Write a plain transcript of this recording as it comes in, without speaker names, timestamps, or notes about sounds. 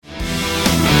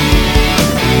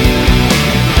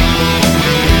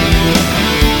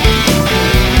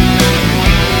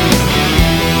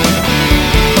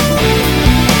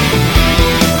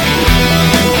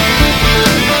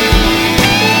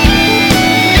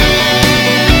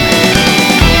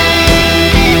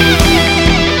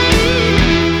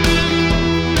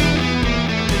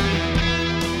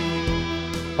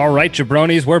right,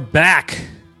 jabronis, we're back.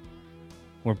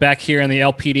 We're back here in the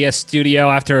LPDS studio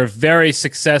after a very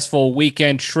successful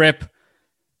weekend trip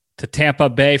to Tampa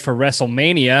Bay for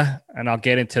Wrestlemania, and I'll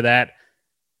get into that,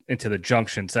 into the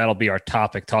junctions. That'll be our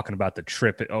topic, talking about the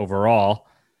trip overall.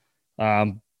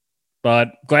 But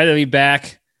glad to be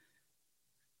back.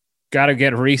 Got to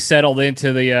get resettled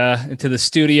into the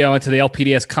studio, into the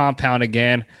LPDS compound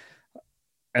again,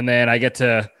 and then I get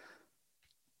to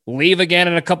leave again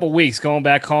in a couple weeks, going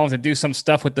back home to do some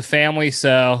stuff with the family.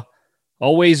 So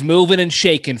always moving and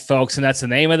shaking, folks, and that's the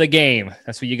name of the game.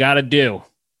 That's what you got to do.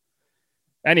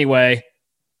 Anyway,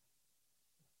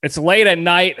 it's late at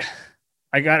night.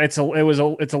 It's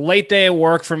a late day at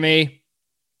work for me.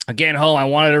 I'm getting home. I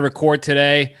wanted to record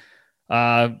today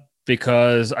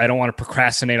because I don't want to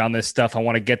procrastinate on this stuff. I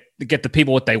want to get the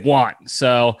people what they want.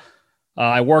 So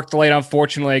I worked late.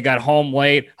 Unfortunately, I got home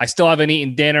late. I still haven't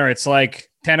eaten dinner. It's like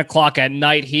 10 o'clock at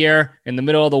night here in the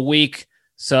middle of the week.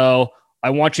 So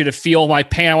I want you to feel my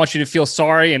pain. I want you to feel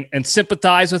sorry and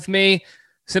sympathize with me,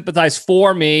 sympathize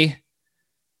for me,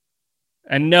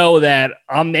 and know that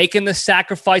I'm making the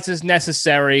sacrifices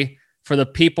necessary for the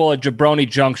people at Jabroni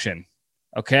Junction.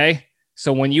 Okay?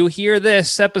 So when you hear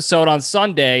this episode on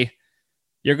Sunday,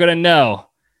 you're going to know,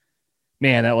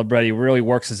 man, that Libretti really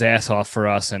works his ass off for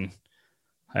us. And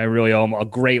I really owe him a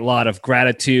great lot of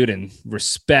gratitude and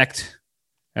respect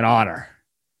and honor.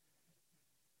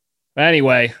 But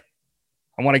anyway,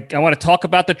 I want to talk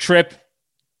about the trip,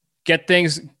 get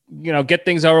things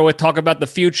over with, talk about the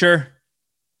future,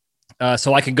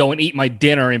 so I can go and eat my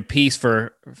dinner in peace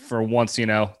for once,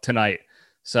 tonight.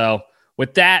 So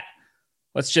with that,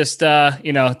 let's just do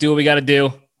what we got to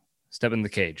do. Step in the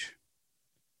cage.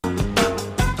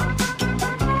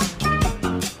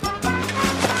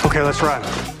 Okay, let's run.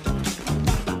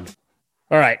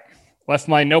 All right, left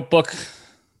my notebook,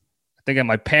 I think at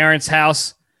my parents'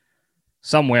 house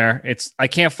somewhere. I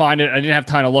can't find it. I didn't have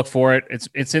time to look for it.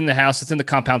 It's in the house. It's in the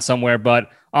compound somewhere, but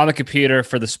on the computer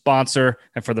for the sponsor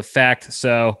and for the fact.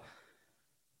 So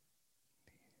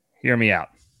hear me out.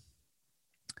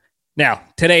 Now,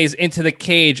 today's Into the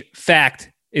Cage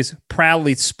fact is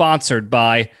proudly sponsored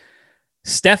by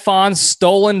Stefan's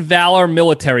Stolen Valor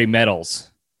Military Medals.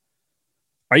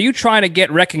 Are you trying to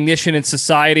get recognition in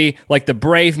society like the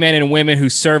brave men and women who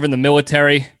serve in the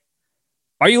military?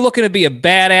 Are you looking to be a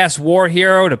badass war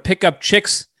hero to pick up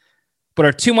chicks, but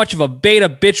are too much of a beta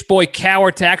bitch boy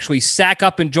coward to actually sack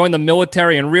up and join the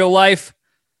military in real life?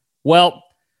 Well,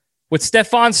 with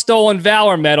Stefan's Stolen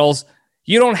Valor medals,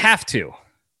 you don't have to.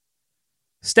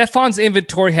 Stefan's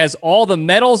inventory has all the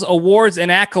medals, awards,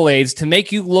 and accolades to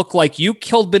make you look like you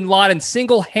killed Bin Laden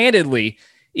single-handedly,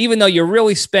 even though you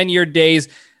really spend your days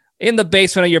in the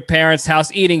basement of your parents'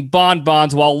 house eating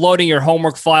bonbons while loading your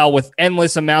homework file with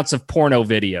endless amounts of porno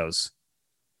videos.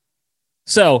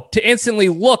 So, to instantly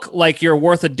look like you're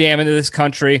worth a damn into this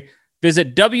country,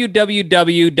 visit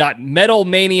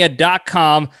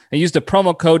www.medalmania.com and use the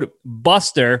promo code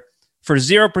BUSTER for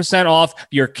 0% off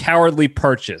your cowardly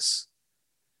purchase.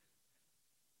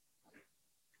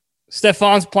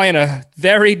 Stefan's playing a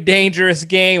very dangerous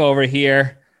game over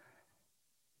here,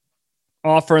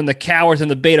 offering the cowards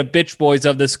and the beta bitch boys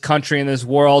of this country and this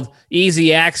world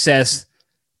easy access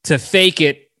to fake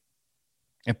it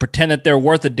and pretend that they're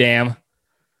worth a damn.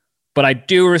 But I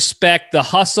do respect the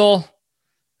hustle,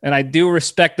 and I do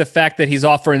respect the fact that he's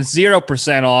offering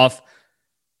 0% off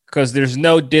because there's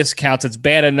no discounts. It's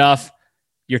bad enough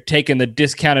you're taking the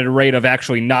discounted rate of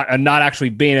actually not actually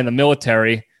being in the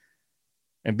military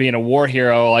and being a war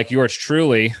hero like yours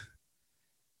truly,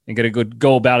 and going to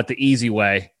go about it the easy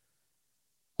way,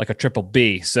 like a triple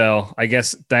B. So I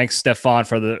guess thanks, Stefan,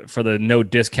 for the no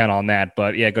discount on that.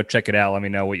 But yeah, go check it out. Let me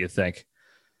know what you think.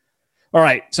 All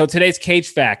right, so today's cage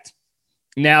fact.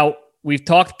 Now, we've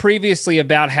talked previously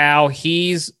about how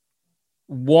he's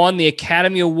won the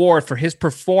Academy Award for his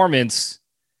performance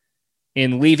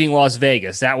in Leaving Las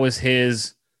Vegas. That was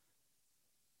his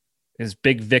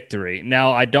big victory.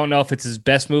 Now, I don't know if it's his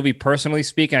best movie, personally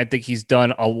speaking. I think he's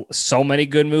done so many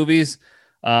good movies,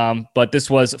 but this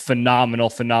was a phenomenal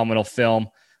film.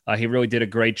 He really did a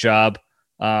great job.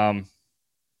 I'm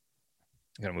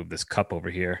going to move this cup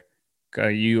over here.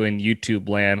 You in YouTube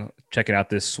land, checking out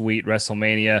this sweet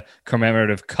Wrestlemania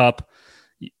commemorative cup.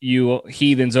 You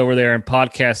heathens over there in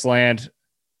podcast land,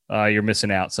 you're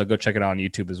missing out. So go check it out on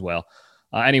YouTube as well.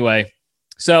 Anyway,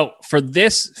 so for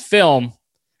this film,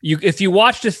 if you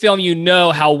watch the film, you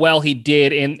know how well he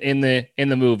did in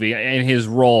the movie, in his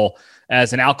role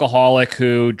as an alcoholic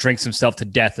who drinks himself to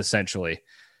death, essentially.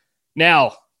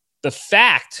 Now,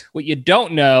 what you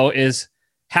don't know is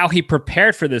how he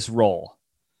prepared for this role.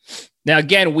 Now,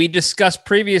 again, we discussed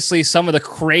previously some of the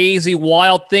crazy,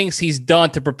 wild things he's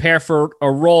done to prepare for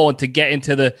a role and to get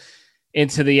into the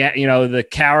the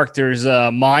character's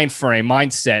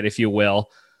mindset, if you will.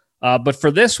 But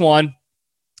for this one,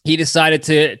 he decided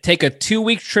to take a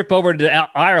 2-week trip over to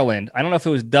Ireland. I don't know if it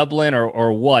was Dublin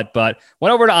or what, but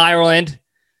went over to Ireland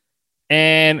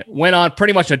and went on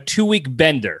pretty much a 2-week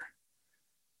bender.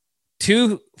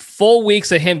 2 full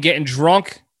weeks of him getting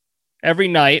drunk every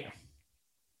night,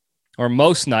 or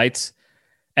most nights.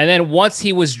 And then once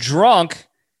he was drunk,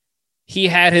 he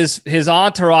had his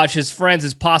entourage, his friends,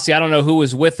 his posse. I don't know who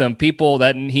was with him, people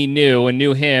that he knew and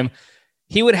knew him.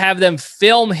 He would have them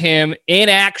film him in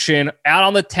action out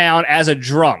on the town as a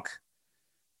drunk.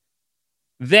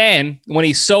 Then when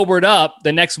he sobered up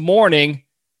the next morning,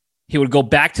 he would go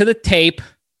back to the tape,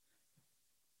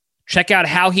 check out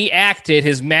how he acted,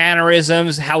 his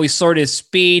mannerisms, how he sorted his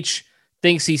speech,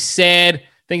 things he said,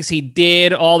 things he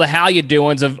did, all the how you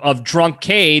doings of drunk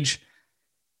Cage,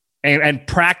 and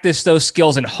practice those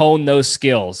skills and hone those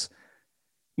skills.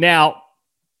 Now,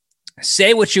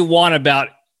 say what you want about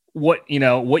what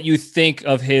you think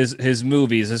of his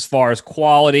movies as far as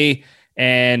quality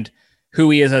and who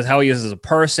he is, as how he is as a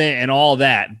person and all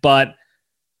that. But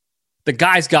the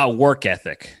guy's got work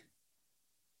ethic.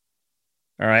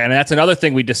 All right. And that's another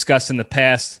thing we discussed in the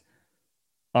past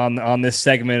on this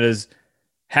segment, is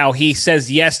how he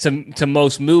says yes to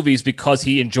most movies because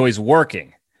he enjoys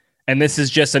working. And this is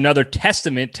just another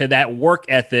testament to that work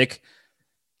ethic.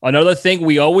 Another thing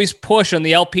we always push on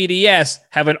the LPDS,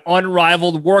 have an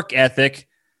unrivaled work ethic,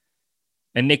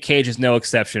 and Nick Cage is no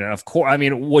exception. And of course, I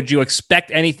mean, would you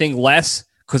expect anything less?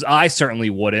 Because I certainly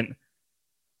wouldn't.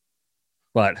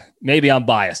 But maybe I'm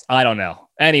biased. I don't know.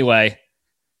 Anyway,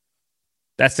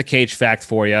 that's the Cage fact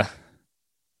for you.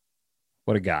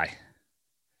 What a guy.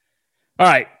 All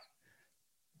right.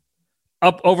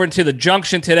 Up over into the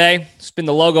Junction today. Spin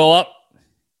the logo up.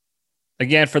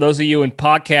 Again, for those of you in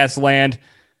podcast land,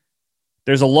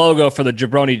 there's a logo for the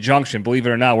Jabroni Junction. Believe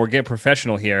it or not, we're getting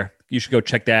professional here. You should go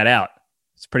check that out.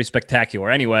 It's pretty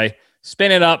spectacular. Anyway,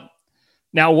 spin it up.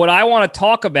 Now, what I want to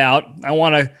talk about, I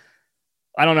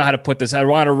don't know how to put this. I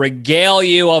want to regale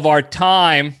you of our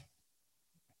time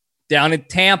down in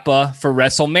Tampa for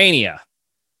WrestleMania,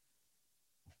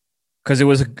 because it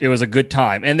was a good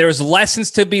time. And there's lessons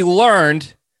to be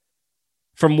learned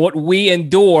from what we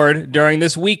endured during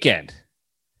this weekend.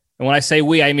 And when I say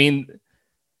we, I mean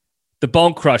the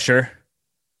Bone Crusher,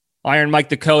 Iron Mike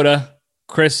Dakota,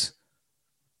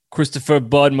 Christopher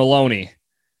Bud Maloney,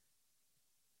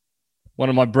 one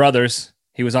of my brothers.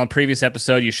 He was on previous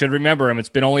episode. You should remember him. It's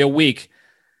been only a week.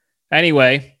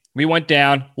 Anyway, we went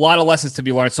down. A lot of lessons to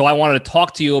be learned. So I wanted to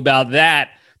talk to you about that,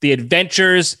 the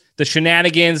adventures, the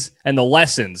shenanigans, and the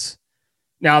lessons.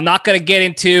 Now, I'm not going to get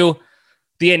into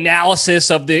the analysis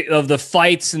of the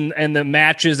fights and the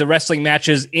matches, the wrestling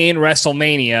matches in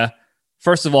WrestleMania.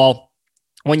 First of all,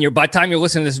 by the time you're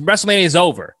listening to this, WrestleMania is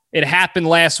over. It happened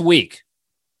last week.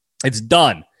 It's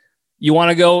done. You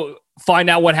want to go find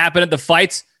out what happened at the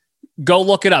fights? Go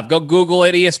look it up. Go Google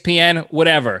it, ESPN,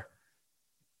 whatever.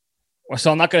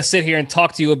 So I'm not going to sit here and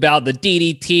talk to you about the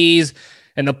DDTs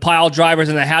and the pile drivers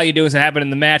and the how you doings that happened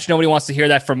in the match. Nobody wants to hear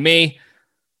that from me.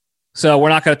 So we're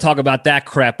not going to talk about that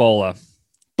crapola.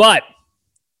 But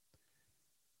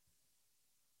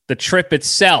the trip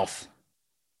itself,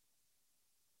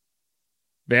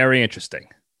 very interesting.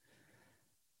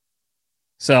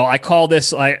 So I call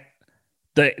this like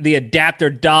the adapt or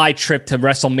die trip to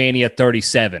WrestleMania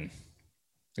 37.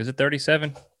 Is it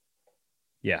 37?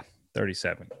 Yeah,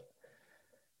 37.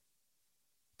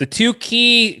 The two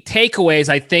key takeaways,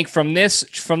 I think, from this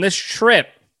trip,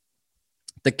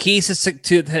 the keys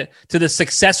to the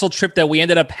successful trip that we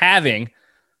ended up having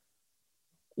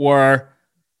were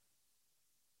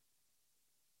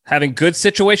having good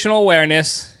situational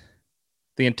awareness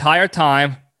the entire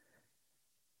time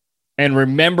and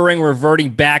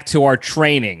reverting back to our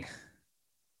training.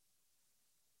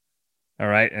 All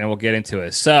right, and we'll get into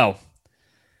it. So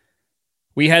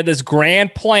we had this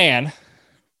grand plan.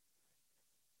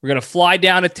 We're going to fly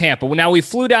down to Tampa. Well, now, we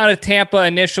flew down to Tampa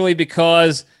initially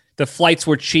because the flights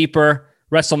were cheaper.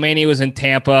 WrestleMania was in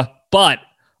Tampa. But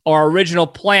our original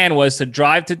plan was to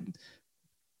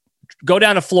go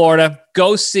down to Florida,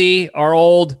 go see our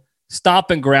old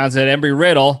stomping grounds at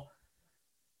Embry-Riddle,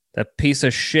 that piece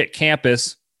of shit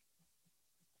campus,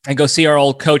 and go see our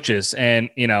old coaches and,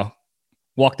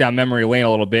 walk down memory lane a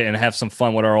little bit and have some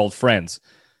fun with our old friends.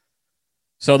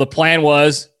 So the plan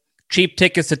was cheap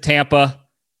tickets to Tampa,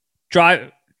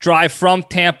 drive from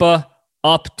Tampa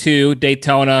up to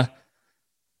Daytona,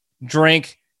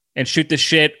 drink and shoot the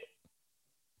shit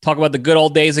talk about the good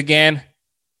old days again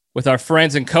with our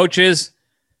friends and coaches,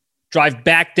 drive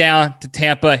back down to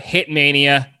Tampa, hit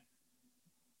Mania,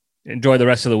 enjoy the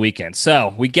rest of the weekend.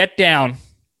 So we get down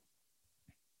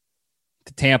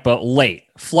to Tampa late.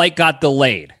 Flight got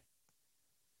delayed.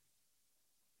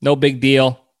 No big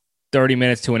deal. 30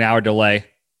 minutes to an hour delay.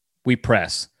 We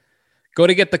press. Go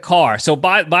to get the car. So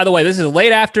by the way, this is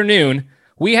late afternoon.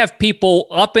 We have people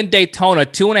up in Daytona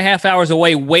 2.5 hours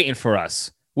away waiting for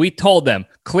us. We told them,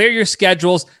 clear your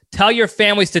schedules. Tell your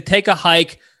families to take a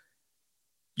hike.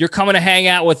 You're coming to hang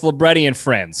out with Libretti and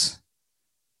friends.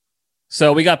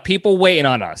 So we got people waiting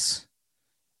on us.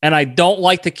 And I don't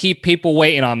like to keep people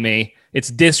waiting on me. It's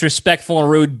disrespectful and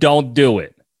rude. Don't do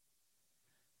it.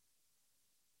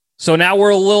 So now we're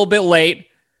a little bit late.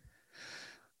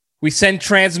 We send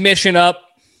transmission up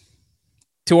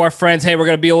to our friends. Hey, we're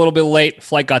going to be a little bit late.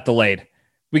 Flight got delayed.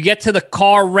 We get to the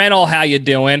car rental. How you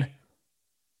doing?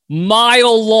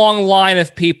 Mile-long line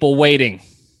of people waiting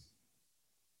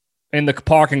in the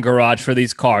parking garage for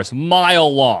these cars.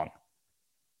 Mile long.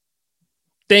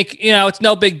 Think, it's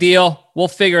no big deal. We'll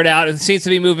figure it out. It seems to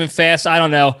be moving fast. I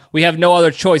don't know. We have no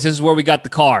other choice. This is where we got the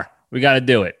car. We got to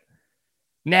do it.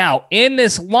 Now, in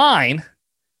this line,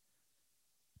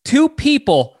 two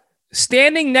people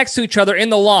standing next to each other in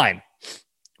the line.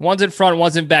 One's in front,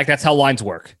 one's in back. That's how lines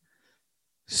work.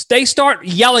 They start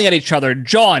yelling at each other,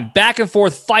 jawing, back and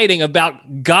forth, fighting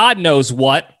about God knows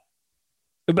what,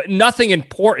 but nothing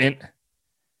important.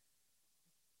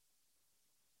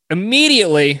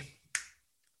 Immediately,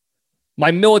 my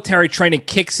military training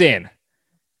kicks in.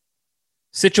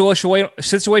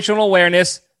 Situational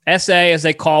awareness, SA as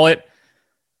they call it.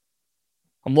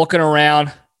 I'm looking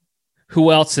around.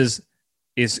 Who else is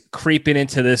creeping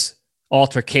into this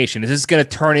altercation? Is this going to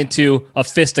turn into a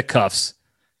fisticuffs?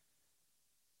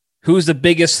 Who's the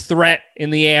biggest threat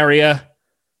in the area?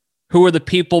 Who are the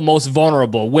people most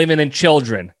vulnerable? Women and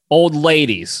children, old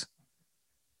ladies,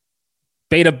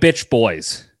 beta bitch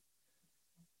boys.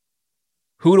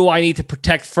 Who do I need to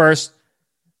protect first?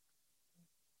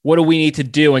 What do we need to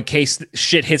do in case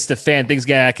shit hits the fan, things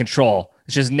get out of control?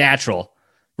 It's just natural.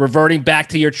 Reverting back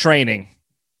to your training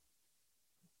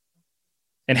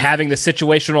and having the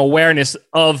situational awareness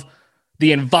of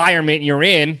the environment you're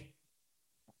in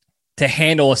to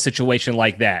handle a situation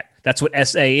like that. That's what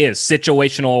SA is,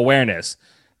 situational awareness.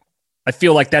 I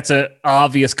feel like that's an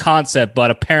obvious concept,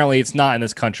 but apparently it's not in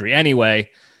this country.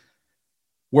 Anyway,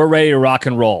 we're ready to rock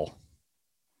and roll.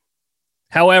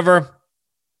 However,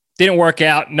 didn't work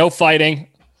out. No fighting.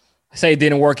 I say it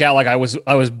didn't work out like I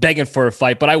was begging for a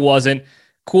fight, but I wasn't.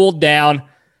 Cooled down.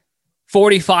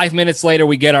 45 minutes later,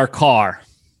 we get our car.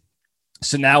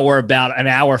 So now we're about an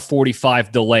hour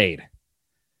 45 delayed.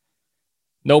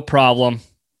 No problem.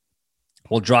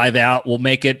 We'll drive out. We'll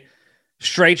make it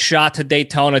straight shot to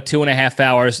Daytona, 2.5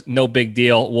 hours. No big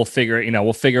deal. We'll figure it out.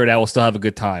 We'll still have a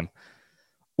good time.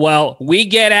 Well, we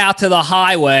get out to the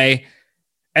highway,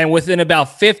 and within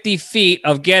about 50 feet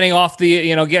of getting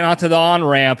getting onto the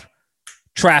on-ramp,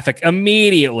 traffic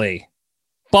immediately.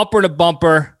 Bumper to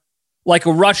bumper, like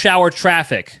a rush hour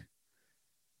traffic.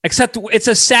 Except it's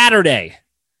a Saturday.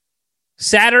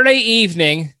 Saturday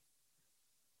evening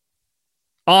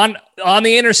on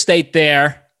the interstate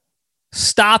there,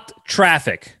 stopped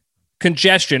traffic,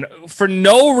 congestion for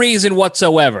no reason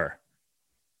whatsoever.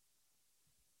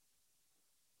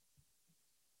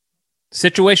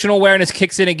 Situational awareness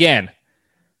kicks in again.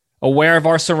 Aware of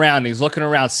our surroundings, looking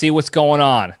around, see what's going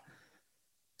on.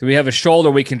 Do we have a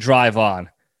shoulder we can drive on?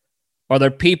 Are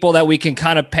there people that we can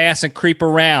kind of pass and creep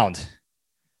around?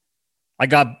 I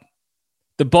got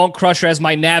the Bone Crusher as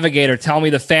my navigator telling me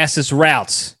the fastest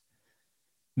routes.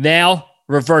 Now,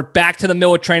 revert back to the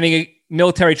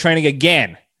military training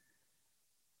again.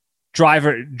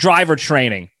 Driver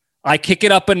training. I kick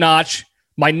it up a notch.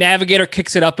 My navigator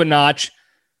kicks it up a notch.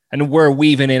 And we're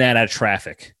weaving in and out of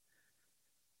traffic.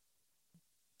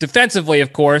 Defensively,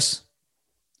 of course,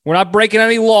 we're not breaking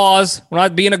any laws. We're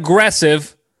not being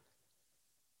aggressive.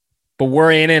 But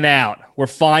we're in and out. We're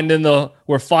finding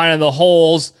the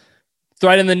holes,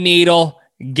 threading the needle,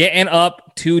 getting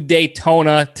up to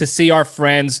Daytona to see our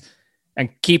friends and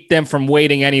keep them from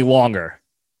waiting any longer.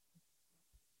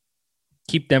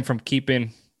 Keep them from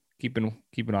keeping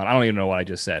on. I don't even know what I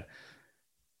just said.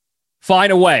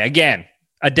 Find a way. Again,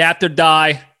 adapt or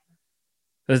die.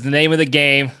 That's the name of the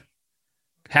game.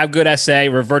 Have good SA,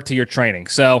 revert to your training.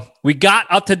 So we got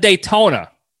up to Daytona.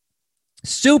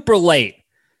 Super late.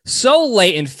 So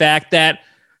late, in fact, that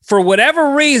for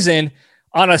whatever reason,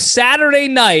 on a Saturday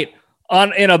night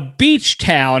in a beach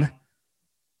town,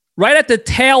 right at the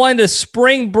tail end of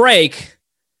spring break,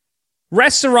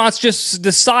 restaurants just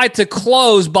decide to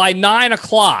close by 9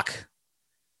 o'clock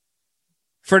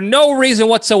for no reason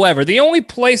whatsoever. The only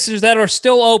places that are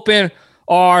still open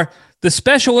are the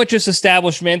special interest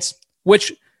establishments,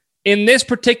 which in this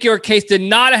particular case did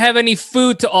not have any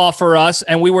food to offer us,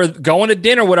 and we were going to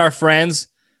dinner with our friends.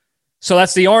 So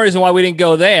that's the only reason why we didn't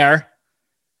go there.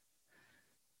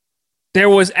 There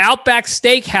was Outback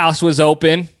Steakhouse was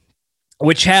open,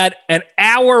 which had an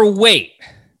hour wait.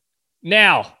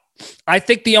 Now, I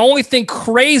think the only thing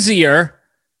crazier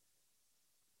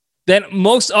than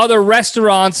most other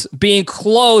restaurants being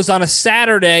closed on a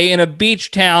Saturday in a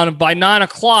beach town by 9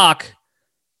 o'clock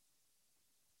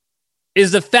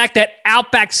is the fact that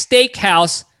Outback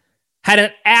Steakhouse had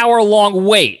an hour-long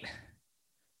wait.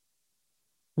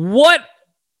 What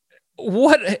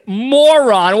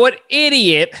moron, what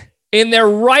idiot in their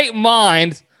right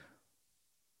mind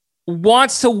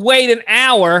wants to wait an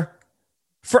hour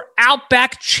for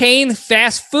Outback chain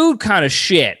fast food kind of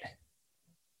shit?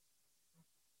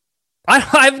 I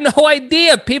have no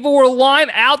idea. People were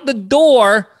lined out the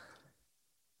door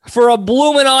for a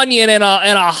bloomin' onion and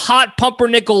a hot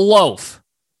pumpernickel loaf.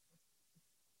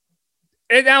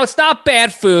 And now, it's not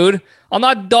bad food. I'm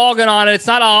not dogging on it. It's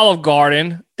not Olive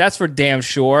Garden. That's for damn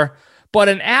sure. But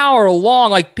an hour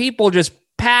long, like, people just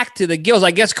packed to the gills.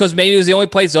 I guess because maybe it was the only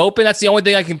place open. That's the only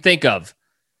thing I can think of.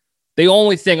 The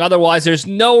only thing. Otherwise, there's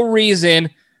no reason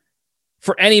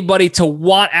for anybody to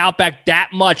want Outback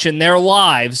that much in their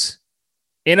lives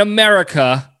in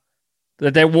America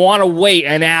that they want to wait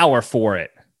an hour for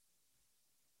it.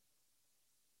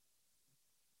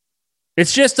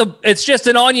 It's just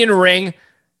an onion ring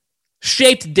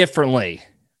shaped differently.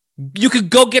 You could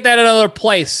go get that at another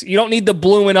place. You don't need the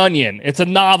bloomin' onion. It's a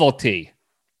novelty.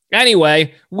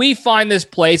 Anyway, we find this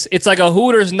place. It's like a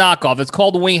Hooters knockoff. It's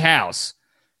called Wing House.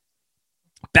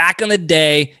 Back in the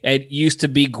day, it used to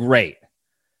be great.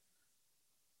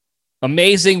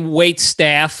 Amazing wait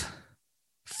staff.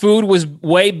 Food was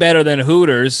way better than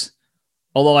Hooters,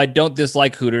 although I don't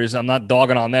dislike Hooters. I'm not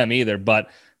dogging on them either, but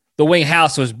the Wing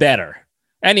House was better.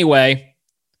 Anyway,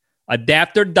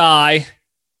 adapt or die.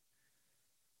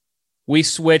 We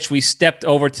switched. We stepped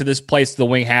over to this place, the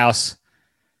Wing House.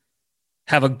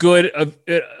 Have a good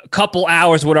a couple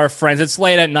hours with our friends. It's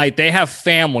late at night. They have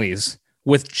families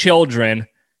with children,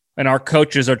 and our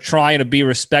coaches are trying to be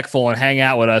respectful and hang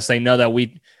out with us. They know that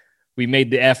we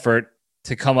made the effort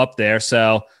to come up there.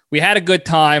 So we had a good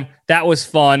time. That was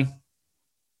fun.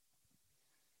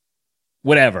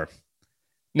 Whatever.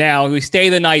 Now, we stay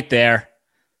the night there.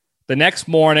 The next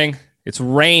morning, it's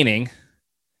raining.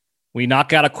 We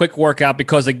knock out a quick workout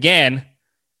because, again,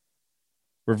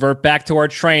 revert back to our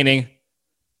training.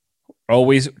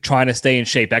 Always trying to stay in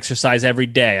shape. Exercise every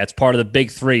day. That's part of the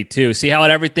big three, too. See how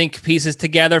everything pieces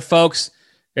together, folks?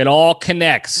 It all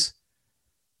connects.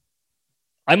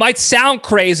 I might sound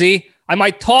crazy. I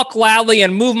might talk loudly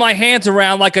and move my hands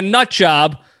around like a nut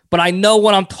job, but I know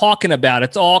what I'm talking about.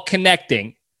 It's all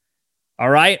connecting. All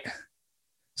right?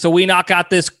 So we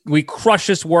we crush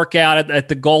this workout at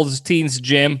the Gold's Teens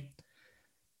gym,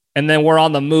 and then we're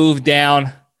on the move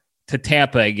down to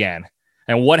Tampa again.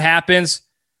 And what happens?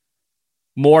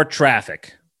 More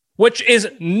traffic, which is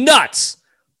nuts.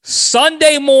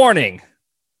 Sunday morning,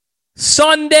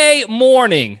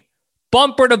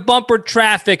 bumper to bumper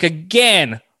traffic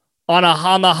again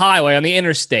on the highway, on the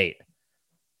interstate.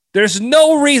 There's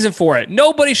no reason for it.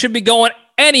 Nobody should be going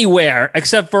anywhere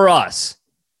except for us.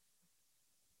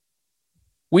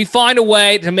 We find a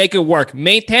way to make it work.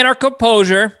 Maintain our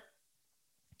composure,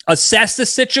 assess the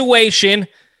situation,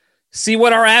 see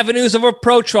what our avenues of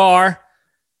approach are,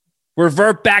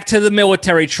 revert back to the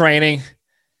military training,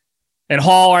 and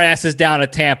haul our asses down to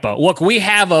Tampa. Look, we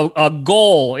have a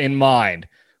goal in mind.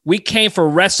 We came for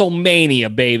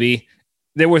Wrestlemania, baby.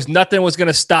 There was nothing was going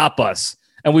to stop us.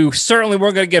 And we certainly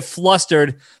weren't going to get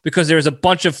flustered because there's a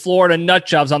bunch of Florida nut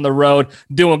jobs on the road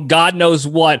doing God knows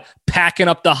what, packing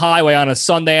up the highway on a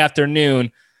Sunday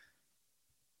afternoon,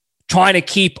 trying to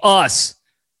keep us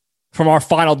from our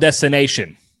final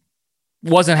destination.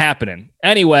 Wasn't happening.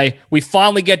 Anyway, we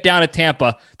finally get down to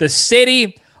Tampa. The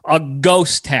city, a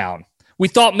ghost town. We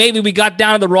thought maybe we got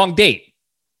down to the wrong date.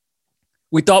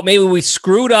 We thought maybe we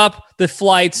screwed up the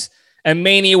flights and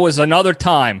Mania was another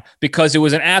time because it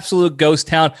was an absolute ghost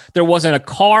town. There wasn't a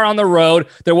car on the road.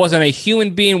 There wasn't a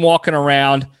human being walking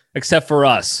around except for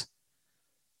us.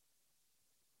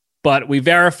 But we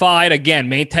verified, again,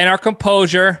 maintain our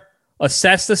composure,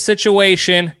 assess the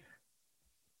situation,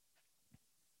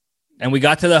 and we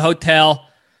got to the hotel.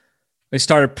 We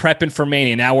started prepping for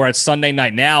Mania. Now we're at Sunday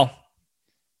night. Now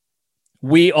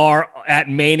we are at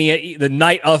Mania, the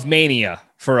night of Mania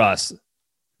for us.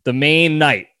 the main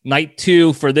night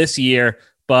 2 for this year.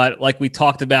 But like we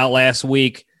talked about last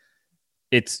week,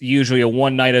 it's usually a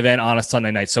one-night event on a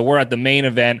Sunday night. So we're at the main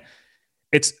event.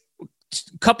 It's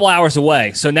a couple hours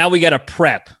away. So now we got to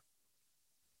prep.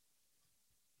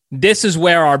 This is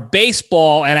where our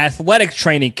baseball and athletic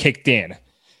training kicked in.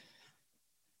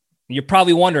 You're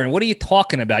probably wondering, what are you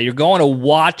talking about? You're going to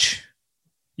watch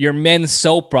your men's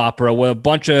soap opera with a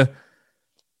bunch of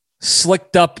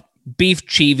slicked up beef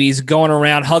chivies going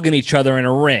around hugging each other in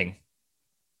a ring.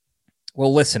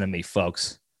 Well, listen to me,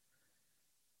 folks.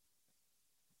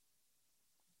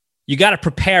 You got to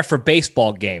prepare for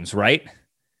baseball games, right?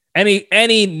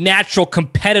 Any natural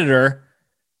competitor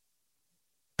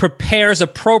prepares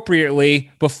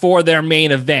appropriately before their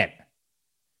main event.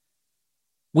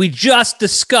 We just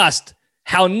discussed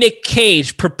how Nick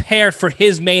Cage prepared for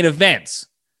his main events.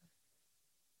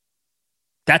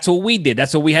 That's what we did.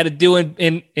 That's what we had to do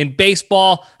in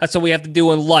baseball. That's what we have to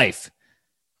do in life.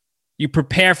 You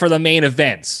prepare for the main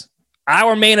events.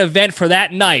 Our main event for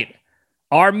that night,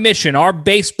 our mission, our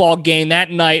baseball game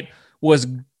that night was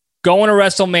going to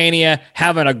WrestleMania,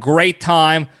 having a great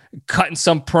time, cutting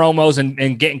some promos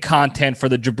and getting content for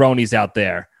the jabronis out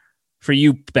there, for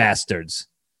you bastards.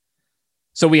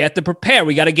 So we have to prepare.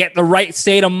 We got to get in the right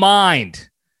state of mind.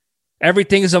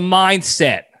 Everything is a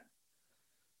mindset.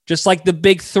 Just like the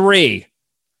big three.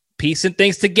 Piecing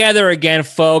things together again,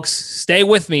 folks. Stay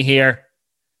with me here.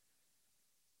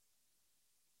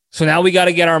 So now we got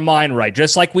to get our mind right.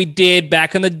 Just like we did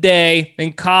back in the day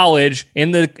in college,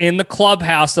 in the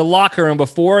clubhouse, the locker room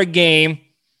before a game.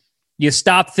 You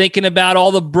stop thinking about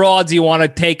all the broads you want to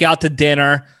take out to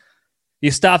dinner.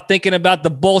 You stop thinking about the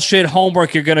bullshit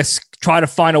homework you're going to try to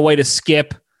find a way to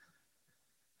skip.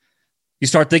 You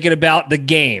start thinking about the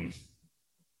game,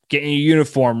 getting your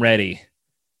uniform ready,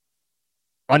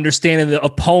 understanding the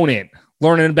opponent,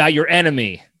 learning about your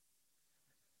enemy,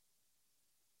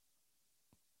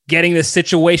 getting the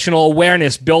situational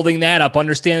awareness, building that up,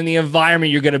 understanding the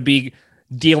environment you're going to be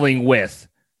dealing with.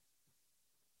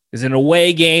 Is it an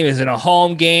away game? Is it a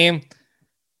home game?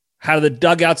 How do the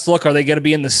dugouts look? Are they going to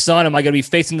be in the sun? Am I going to be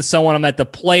facing the sun when I'm at the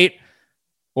plate?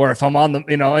 Or if I'm on the,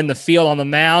 in the field on the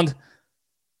mound?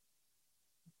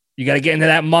 You got to get into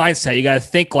that mindset. You got to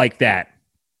think like that.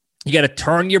 You got to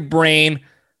turn your brain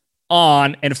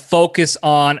on and focus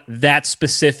on that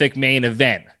specific main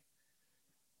event.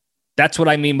 That's what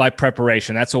I mean by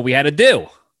preparation. That's what we had to do.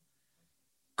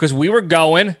 Because we were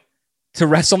going to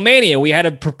WrestleMania. We had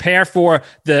to prepare for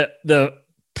the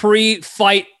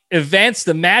pre-fight events,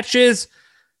 the matches.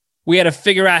 We had to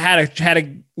figure out how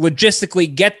to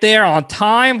logistically get there on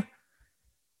time.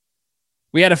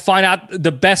 We had to find out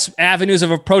the best avenues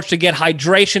of approach to get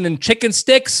hydration and chicken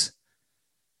sticks.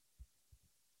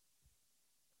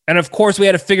 And of course, we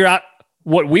had to figure out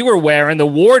what we were wearing, the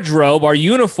wardrobe, our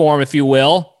uniform, if you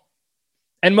will.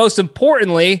 And most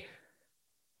importantly,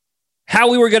 how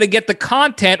we were going to get the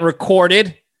content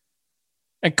recorded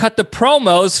and cut the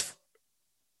promos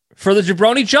for the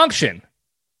Jabroni Junction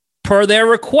per their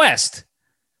request.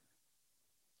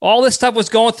 All this stuff was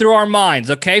going through our minds.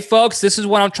 Okay, folks, this is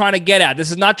what I'm trying to get at. This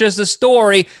is not just a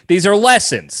story. These are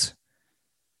lessons.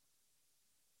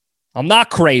 I'm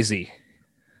not crazy.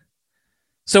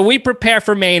 So we prepare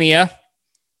for Mania.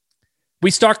 We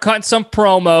start cutting some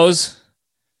promos.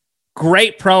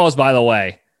 Great promos, by the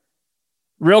way.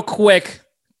 Real quick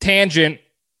tangent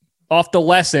off the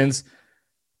lessons.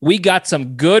 We got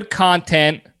some good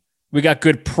content. We got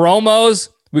good promos.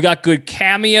 We got good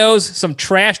cameos, some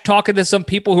trash talking to some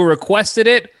people who requested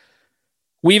it.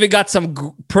 We even got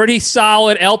some pretty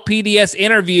solid LPDS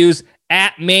interviews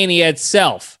at Mania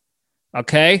itself.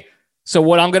 Okay? So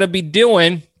what I'm going to be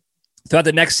doing throughout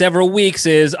the next several weeks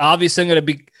is obviously I'm going to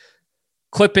be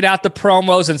clipping out the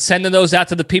promos and sending those out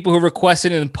to the people who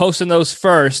requested it and posting those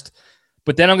first.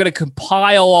 But then I'm going to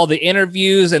compile all the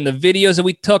interviews and the videos that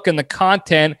we took and the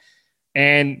content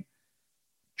and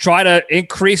try to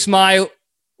increase my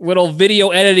little video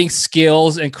editing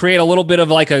skills and create a little bit of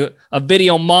like a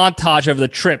video montage of the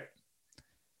trip.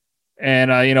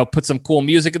 And, put some cool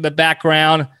music in the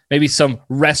background, maybe some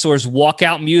wrestlers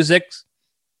walkout music.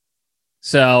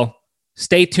 So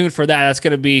stay tuned for that. That's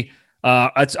going to be,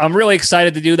 I'm really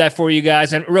excited to do that for you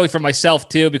guys and really for myself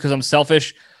too, because I'm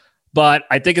selfish, but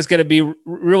I think it's going to be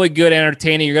really good,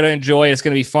 entertaining. You're going to enjoy it. It's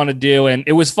going to be fun to do. And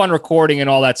it was fun recording and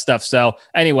all that stuff. So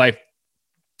anyway,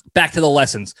 back to the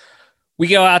lessons. We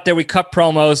go out there, we cut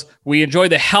promos, we enjoy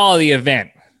the hell out of the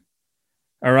event.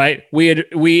 All right.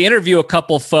 We interview a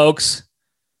couple folks.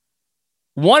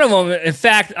 One of them, in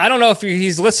fact, I don't know if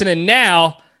he's listening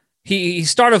now. he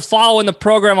started following the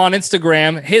program on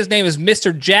Instagram. His name is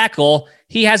Mr. Jackal.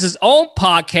 He has his own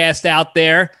podcast out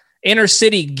there, Inner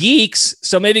City Geeks.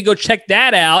 So maybe go check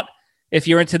that out if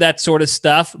you're into that sort of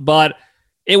stuff. But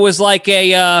it was like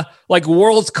a like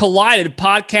Worlds Collided,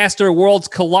 podcaster Worlds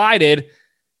Collided,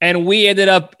 and we ended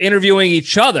up interviewing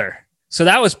each other. So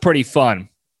that was pretty fun.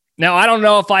 Now, I don't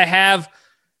know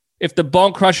if the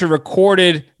Bone Crusher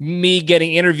recorded me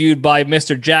getting interviewed by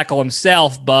Mr. Jackal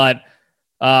himself, but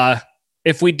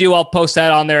if we do, I'll post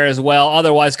that on there as well.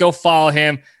 Otherwise, go follow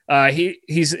him.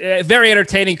 He's a very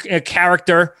entertaining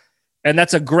character, and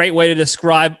that's a great way to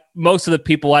describe most of the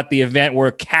people at the event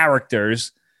were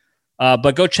characters.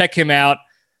 But go check him out.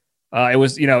 It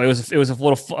was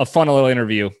a fun little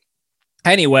interview.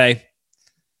 Anyway,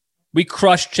 we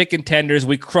crush chicken tenders,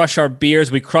 we crush our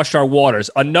beers, we crush our waters.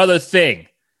 Another thing,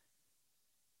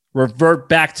 revert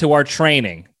back to our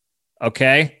training.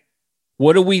 Okay?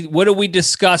 What do we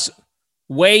discuss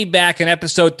way back in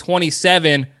episode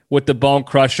 27 with the Bone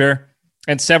Crusher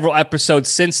and several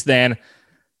episodes since then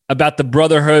about the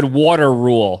Brotherhood water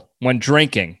rule when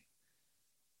drinking?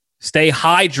 Stay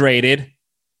hydrated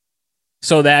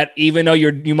so that even though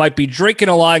you might be drinking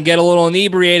a lot and get a little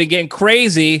inebriated, getting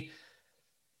crazy,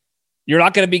 you're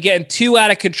not going to be getting too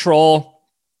out of control.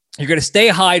 You're going to stay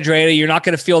hydrated. You're not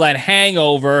going to feel that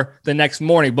hangover the next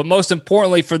morning. But most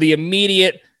importantly, for the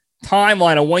immediate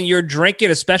timeline of when you're drinking,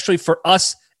 especially for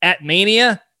us at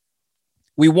Mania,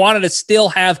 we wanted to still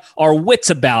have our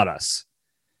wits about us.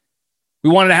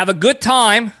 We wanted to have a good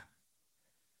time,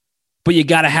 but you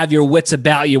got to have your wits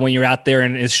about you when you're out there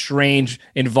in strange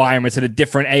environments in a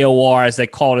different AOR, as they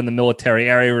call it in the military,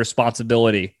 area of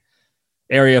responsibility,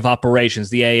 area of operations,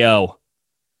 the AO.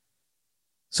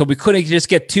 So we couldn't just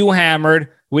get too hammered.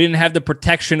 We didn't have the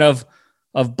protection of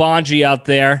Bonji out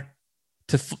there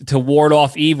to ward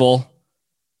off evil.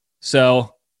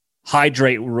 So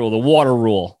hydrate rule, the water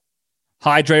rule.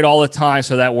 Hydrate all the time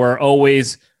so that we're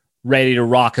always ready to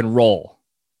rock and roll.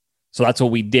 So that's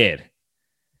what we did.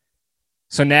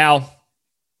 So now,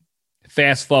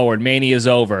 fast forward, Mania is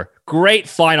over. Great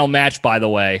final match, by the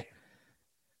way.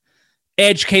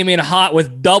 Edge came in hot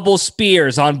with double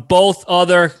spears on both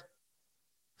other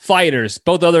fighters,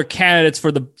 both other candidates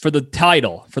for the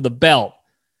title, for the belt.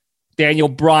 Daniel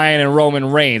Bryan and Roman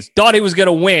Reigns. Thought he was going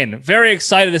to win. Very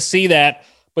excited to see that.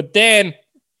 But then,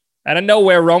 out of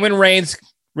nowhere, Roman Reigns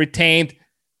retained,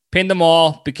 pinned them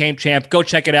all, became champ. Go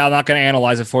check it out. I'm not going to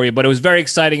analyze it for you, but it was a very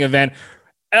exciting event.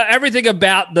 Everything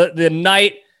about the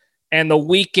night and the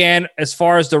weekend, as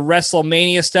far as the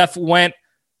Wrestlemania stuff went,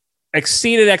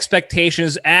 exceeded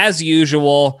expectations as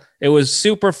usual. It was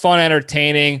super fun,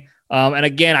 entertaining. And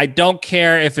again, I don't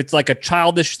care if it's like a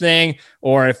childish thing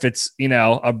or if it's,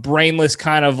 a brainless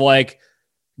kind of like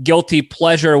guilty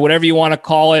pleasure or whatever you want to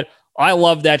call it. I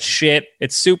love that shit.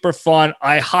 It's super fun.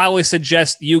 I highly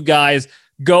suggest you guys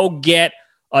go get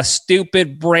a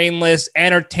stupid, brainless,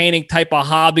 entertaining type of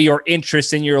hobby or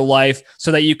interest in your life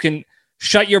so that you can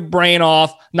shut your brain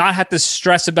off, not have to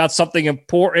stress about something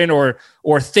important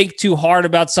or think too hard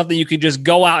about something. You can just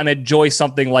go out and enjoy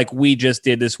something like we just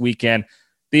did this weekend.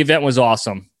 The event was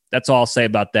awesome. That's all I'll say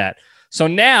about that. So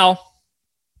now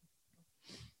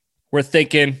we're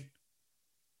thinking,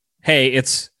 hey,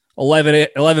 it's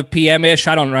 11 p.m.-ish.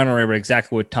 I don't remember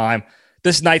exactly what time.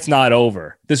 This night's not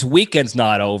over. This weekend's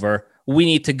not over. We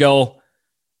need to go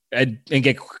and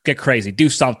get crazy, do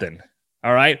something.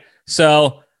 All right.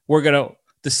 So we're going to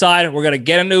decide we're going to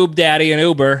get an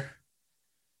Uber, and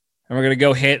we're going to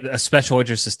go hit a special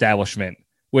interest establishment,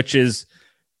 which is,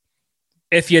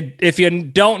 if you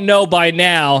don't know by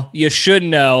now, you should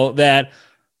know that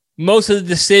most of the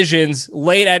decisions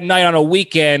late at night on a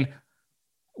weekend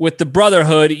with the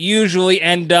Brotherhood usually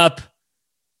end up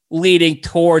leading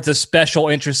towards a special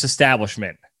interest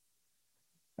establishment.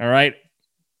 All right.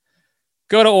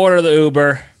 Go to order the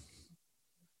Uber.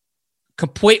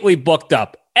 Completely booked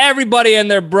up. Everybody and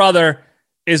their brother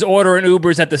is ordering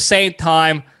Ubers at the same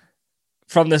time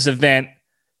from this event.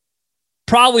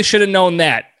 Probably should have known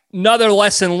that. Another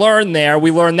lesson learned there,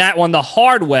 we learned that one the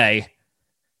hard way,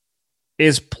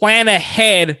 is plan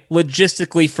ahead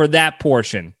logistically for that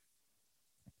portion.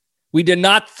 We did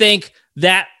not think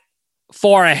that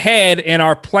far ahead in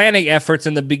our planning efforts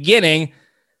in the beginning.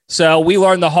 So we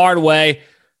learned the hard way.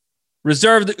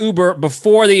 Reserve the Uber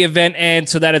before the event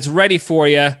ends so that it's ready for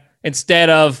you instead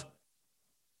of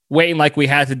waiting like we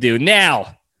had to do.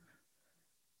 Now,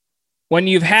 when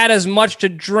you've had as much to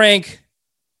drink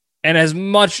and as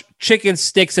much chicken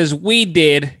sticks as we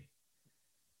did,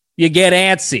 you get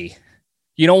antsy.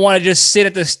 You don't want to just sit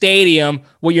at the stadium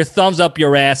with your thumbs up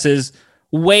your asses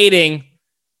waiting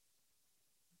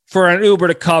for an Uber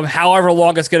to come however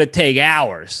long it's going to take,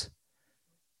 hours.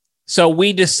 So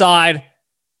we decide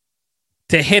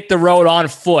to hit the road on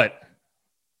foot,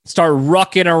 start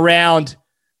rucking around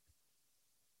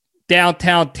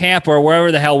downtown Tampa or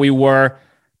wherever the hell we were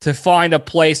to find a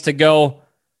place to go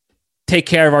take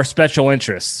care of our special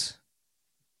interests.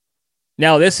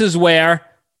 Now, this is where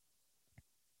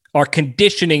our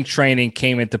conditioning training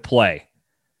came into play.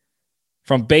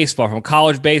 From baseball, from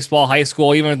college baseball, high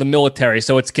school, even the military.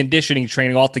 So it's conditioning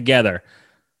training altogether.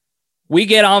 We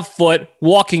get on foot,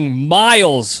 walking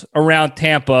miles around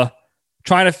Tampa,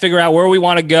 trying to figure out where we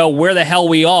want to go, where the hell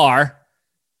we are.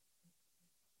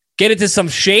 Get into some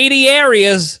shady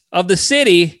areas of the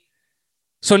city.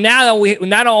 So now that we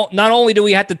not only do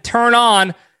we have to turn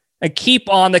on and keep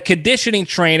on the conditioning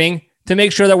training to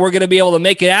make sure that we're going to be able to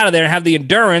make it out of there and have the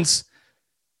endurance,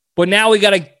 but now we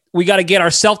got to get our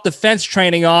self-defense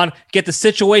training on, get the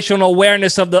situational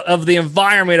awareness of the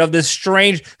environment, of this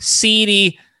strange,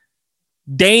 seedy,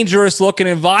 dangerous-looking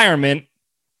environment,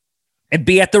 and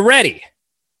be at the ready.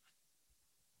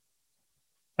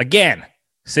 Again,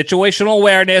 situational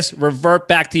awareness, revert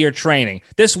back to your training.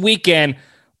 This weekend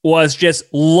was just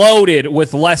loaded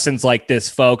with lessons like this,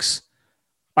 folks.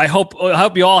 I hope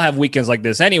you all have weekends like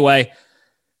this. Anyway,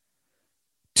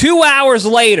 2 hours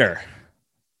later,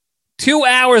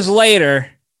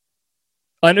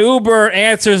 an Uber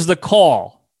answers the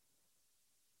call.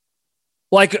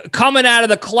 Like coming out of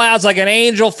the clouds like an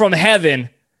angel from heaven.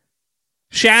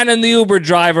 Shannon, the Uber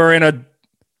driver, in a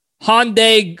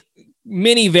Hyundai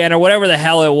minivan or whatever the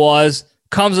hell it was,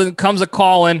 comes a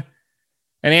calling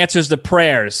and answers the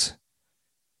prayers.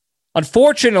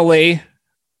 Unfortunately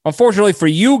for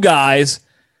you guys,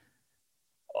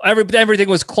 everything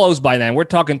was closed by then. We're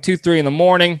talking 2, 3 in the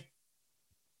morning.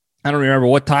 I don't remember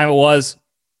what time it was,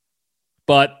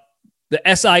 but the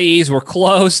SIEs were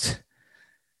closed.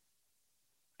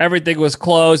 Everything was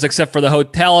closed except for the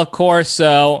hotel, of course.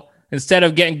 So instead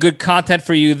of getting good content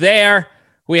for you there,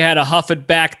 we had to huff it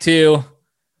back to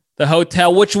the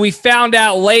hotel, which we found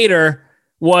out later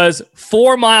was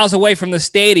 4 miles away from the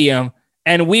stadium,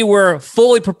 and we were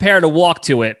fully prepared to walk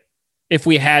to it if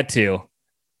we had to.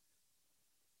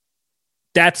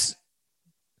 That's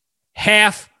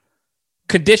half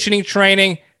conditioning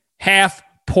training, half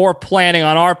poor planning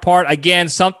on our part. Again,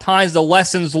 sometimes the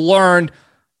lessons learned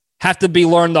have to be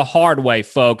learned the hard way,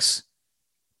 folks.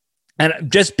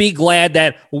 And just be glad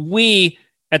that we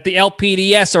at the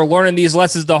LPDS are learning these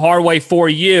lessons the hard way for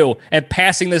you and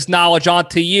passing this knowledge on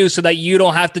to you so that you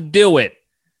don't have to do it.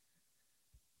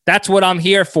 That's what I'm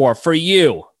here for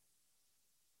you.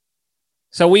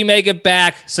 So we make it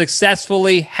back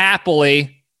successfully,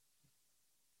 happily,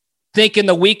 thinking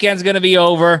the weekend's going to be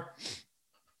over.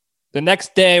 The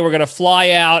next day, we're going to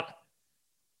fly out,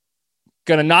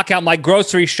 going to knock out my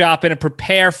grocery shopping and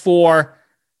prepare for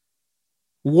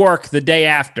work the day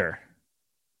after.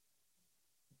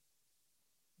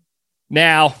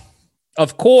 Now,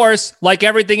 of course, like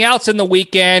everything else in the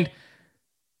weekend,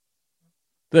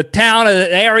 the town,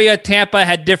 the area, Tampa,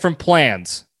 had different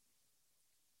plans.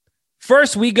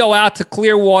 First, we go out to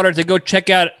Clearwater to go check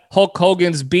out Hulk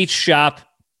Hogan's beach shop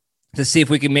to see if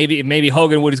we can maybe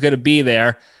Hogan was going to be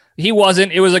there. He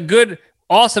wasn't. It was a good,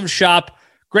 awesome shop.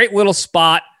 Great little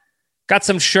spot. Got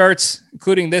some shirts,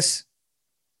 including this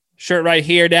shirt right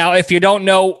here. Now, if you don't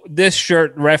know this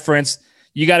shirt reference,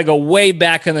 you got to go way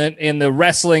back in the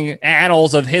wrestling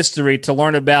annals of history to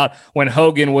learn about when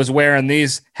Hogan was wearing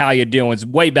these. How you doing? It's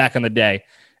way back in the day.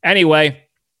 Anyway,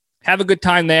 have a good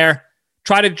time there.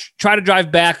 Try to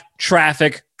drive back.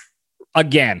 Traffic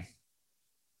again,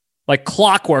 like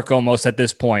clockwork almost at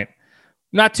this point.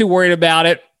 Not too worried about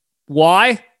it.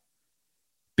 Why?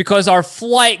 Because our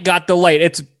flight got delayed.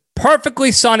 It's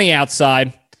perfectly sunny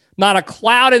outside, not a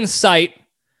cloud in sight,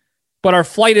 but our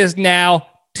flight is now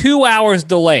 2 hours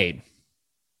delayed.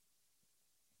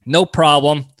 No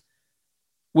problem.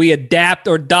 We adapt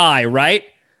or die, right?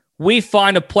 We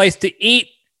find a place to eat.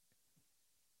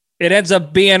 It ends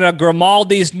up being a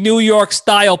Grimaldi's New York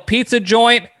style pizza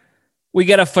joint. We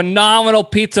get a phenomenal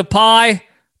pizza pie,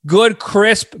 good,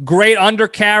 crisp, great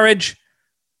undercarriage,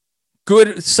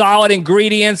 good, solid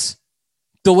ingredients,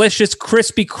 delicious,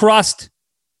 crispy crust.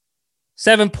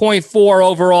 7.4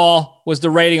 overall was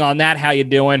the rating on that. How you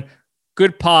doing?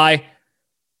 Good pie.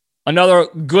 Another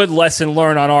good lesson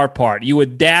learned on our part. You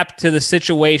adapt to the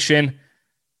situation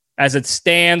as it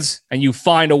stands, and you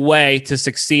find a way to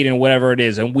succeed in whatever it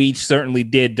is. And we certainly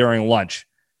did during lunch.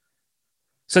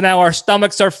 So now our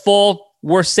stomachs are full.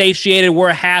 We're satiated.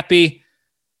 We're happy.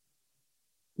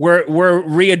 We're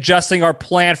readjusting our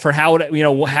plan for how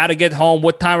to get home,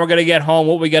 what time we're going to get home,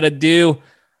 what we got to do.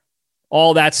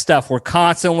 all that stuff. We're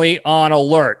constantly on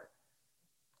alert,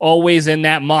 always in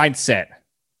that mindset.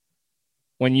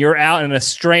 When you're out in a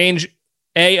strange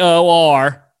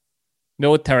AOR,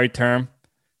 military term,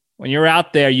 when you're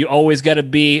out there, you always got to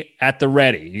be at the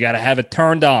ready. You got to have it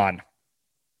turned on.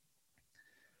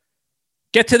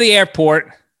 Get to the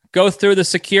airport, go through the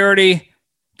security,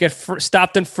 get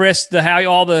stopped and frisked,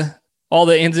 all the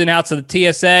ins and outs of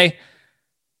the TSA.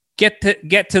 Get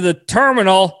to the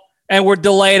terminal, and we're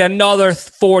delayed another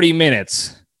 40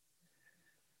 minutes.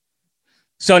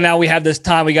 So now we have this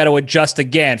time. We got to adjust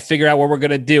again, figure out what we're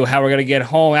going to do, how we're going to get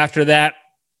home after that,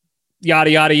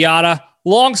 yada, yada, yada.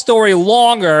 Long story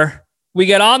longer, we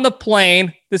get on the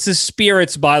plane. This is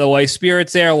Spirits, by the way,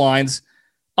 Spirits Airlines.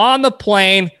 On the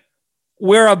plane,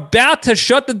 we're about to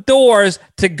shut the doors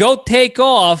to go take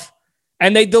off,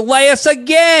 and they delay us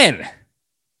again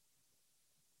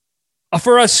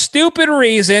for a stupid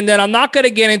reason that I'm not going to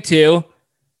get into.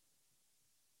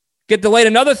 Get delayed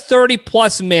another 30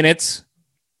 plus minutes.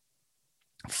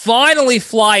 Finally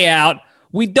fly out.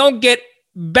 We don't get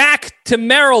back to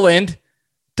Maryland,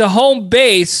 to home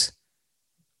base,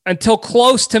 until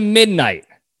close to midnight.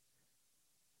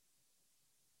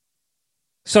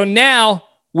 So now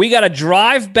we got to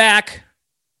drive back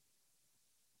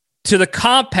to the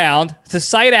compound, to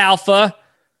Site Alpha,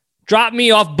 drop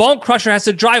me off. Bone Crusher has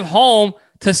to drive home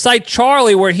to Site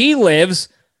Charlie, where he lives,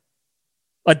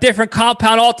 a different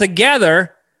compound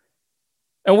altogether.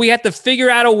 And we have to figure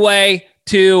out a way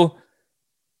to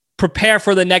prepare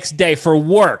for the next day, for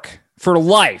work, for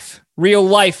life, real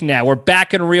life now. We're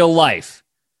back in real life.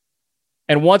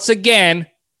 And once again,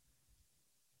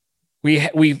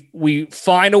 we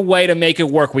find a way to make it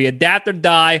work. We adapt or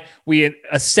die. We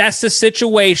assess the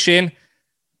situation,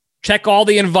 check all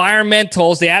the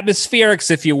environmentals, the atmospherics,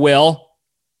 if you will,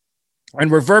 and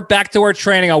revert back to our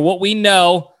training on what we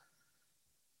know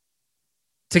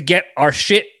to get our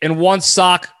shit in one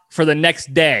sock for the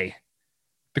next day.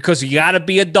 Because you got to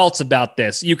be adults about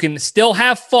this. You can still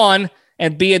have fun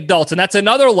and be adults. And that's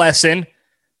another lesson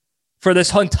for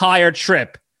this entire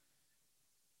trip.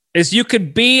 Is you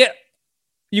can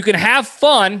have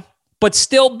fun, but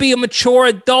still be a mature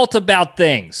adult about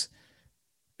things.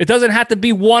 It doesn't have to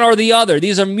be one or the other.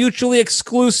 These are mutually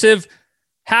exclusive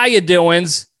how you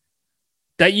doings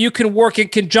that you can work in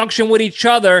conjunction with each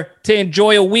other to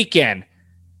enjoy a weekend.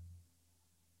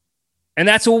 And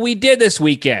that's what we did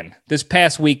this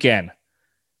past weekend.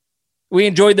 We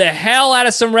enjoyed the hell out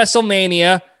of some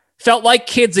WrestleMania, felt like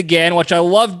kids again, which I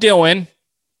love doing.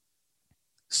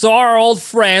 Saw our old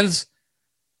friends,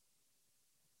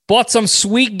 bought some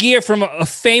sweet gear from a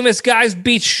famous guy's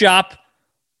beach shop,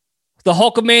 the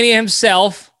Hulkamania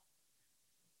himself.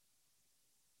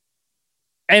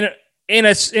 And in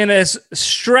as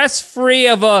stress-free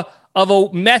of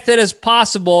a method as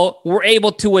possible, we're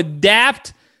able to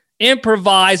adapt,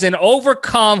 improvise, and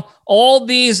overcome all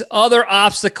these other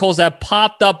obstacles that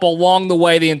popped up along the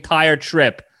way the entire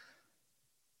trip.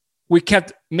 We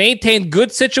maintained good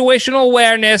situational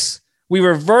awareness. We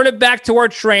reverted back to our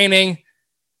training,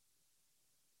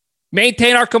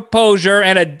 maintain our composure,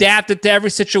 and adapted to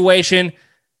every situation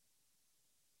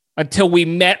until we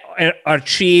met and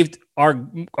achieved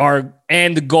our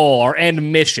end goal, our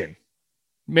end mission.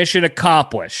 Mission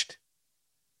accomplished.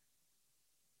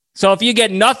 So if you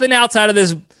get nothing outside of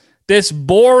this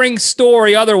boring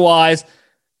story otherwise,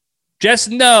 just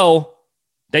know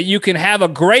that you can have a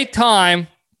great time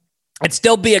and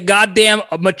still be a goddamn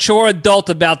mature adult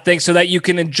about things so that you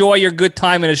can enjoy your good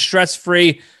time in a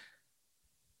stress-free,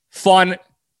 fun,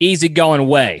 easygoing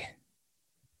way.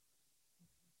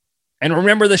 And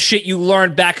remember the shit you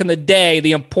learned back in the day,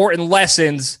 the important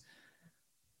lessons,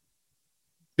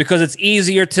 because it's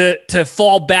easier to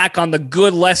fall back on the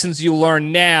good lessons you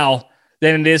learn now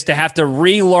than it is to have to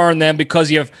relearn them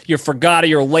because you forgot or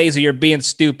you're lazy, you're being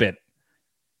stupid.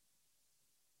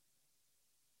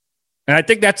 And I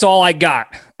think that's all I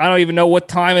got. I don't even know what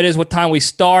time it is, what time we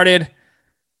started.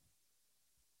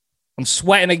 I'm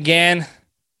sweating again.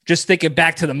 Just thinking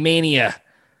back to the Mania.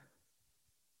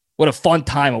 What a fun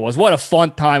time it was. What a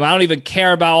fun time. I don't even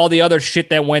care about all the other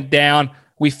shit that went down.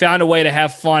 We found a way to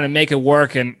have fun and make it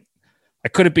work, and I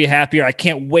couldn't be happier. I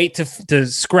can't wait to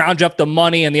scrounge up the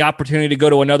money and the opportunity to go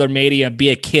to another Mania and be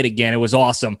a kid again. It was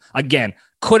awesome. Again,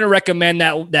 couldn't recommend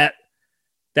that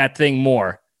thing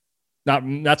more.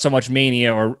 Not so much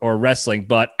Mania or wrestling,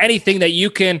 but anything that you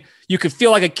can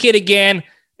feel like a kid again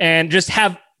and just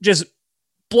have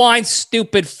blind,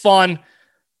 stupid fun,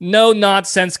 no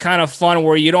nonsense kind of fun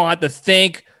where you don't have to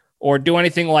think or do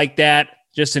anything like that.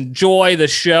 Just enjoy the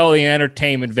show, the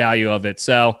entertainment value of it.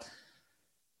 So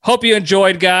hope you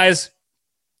enjoyed, guys.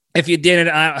 If you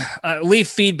didn't, leave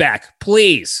feedback,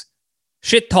 please.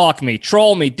 Shit talk me,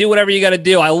 troll me, do whatever you got to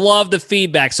do. I love the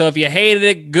feedback. So if you hated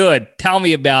it, good. Tell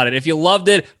me about it. If you loved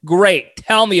it, great.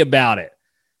 Tell me about it.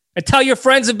 And tell your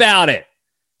friends about it.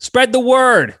 Spread the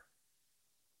word.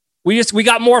 We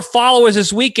got more followers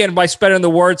this weekend by spreading the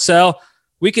word, so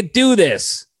we could do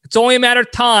this. It's only a matter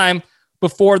of time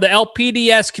before the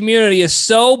LPDS community is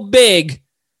so big,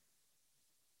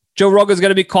 Joe Rogan's going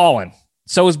to be calling.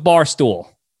 So is Barstool.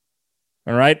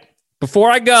 All right?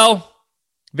 Before I go,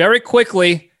 very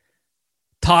quickly,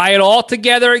 tie it all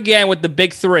together again with the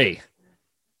big three.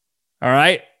 All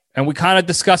right? And we kind of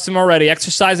discussed them already.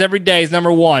 Exercise every day is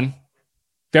number one.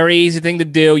 Very easy thing to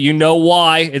do. You know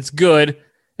why. It's good.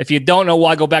 If you don't know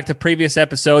why, go back to previous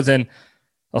episodes and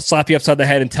I'll slap you upside the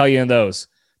head and tell you in those.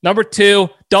 Number two,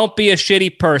 don't be a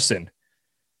shitty person.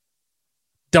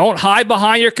 Don't hide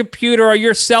behind your computer or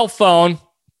your cell phone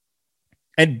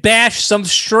and bash some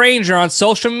stranger on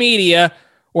social media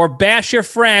or bash your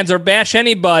friends or bash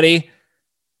anybody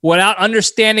without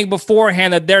understanding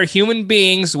beforehand that they're human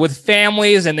beings with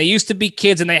families and they used to be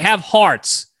kids and they have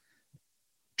hearts,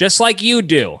 just like you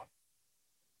do.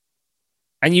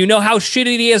 And you know how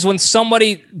shitty it is when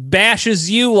somebody bashes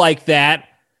you like that.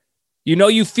 You know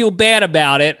you feel bad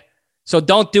about it, so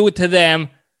don't do it to them.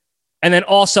 And then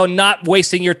also not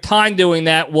wasting your time doing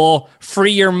that will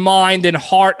free your mind and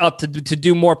heart up to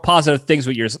do more positive things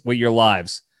with your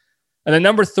lives. And then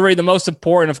number three, the most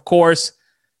important, of course,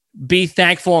 be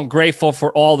thankful and grateful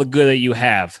for all the good that you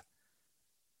have.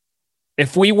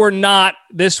 If we were not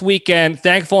this weekend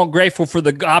thankful and grateful for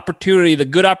the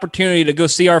good opportunity to go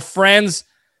see our friends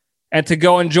and to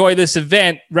go enjoy this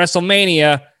event,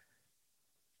 WrestleMania,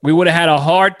 we would have had a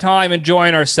hard time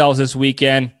enjoying ourselves this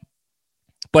weekend.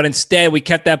 But instead, we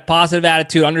kept that positive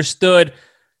attitude, understood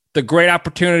the great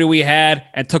opportunity we had,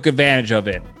 and took advantage of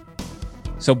it.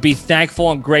 So be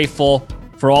thankful and grateful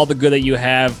for all the good that you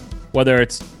have, whether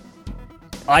it's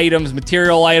items,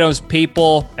 material items,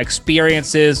 people,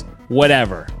 experiences,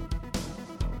 whatever.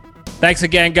 Thanks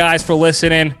again, guys, for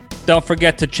listening. Don't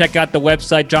forget to check out the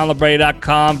website,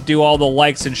 johnlabrady.com. Do all the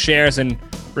likes and shares and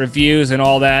reviews and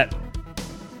all that.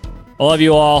 I love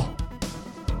you all.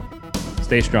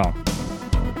 Stay strong.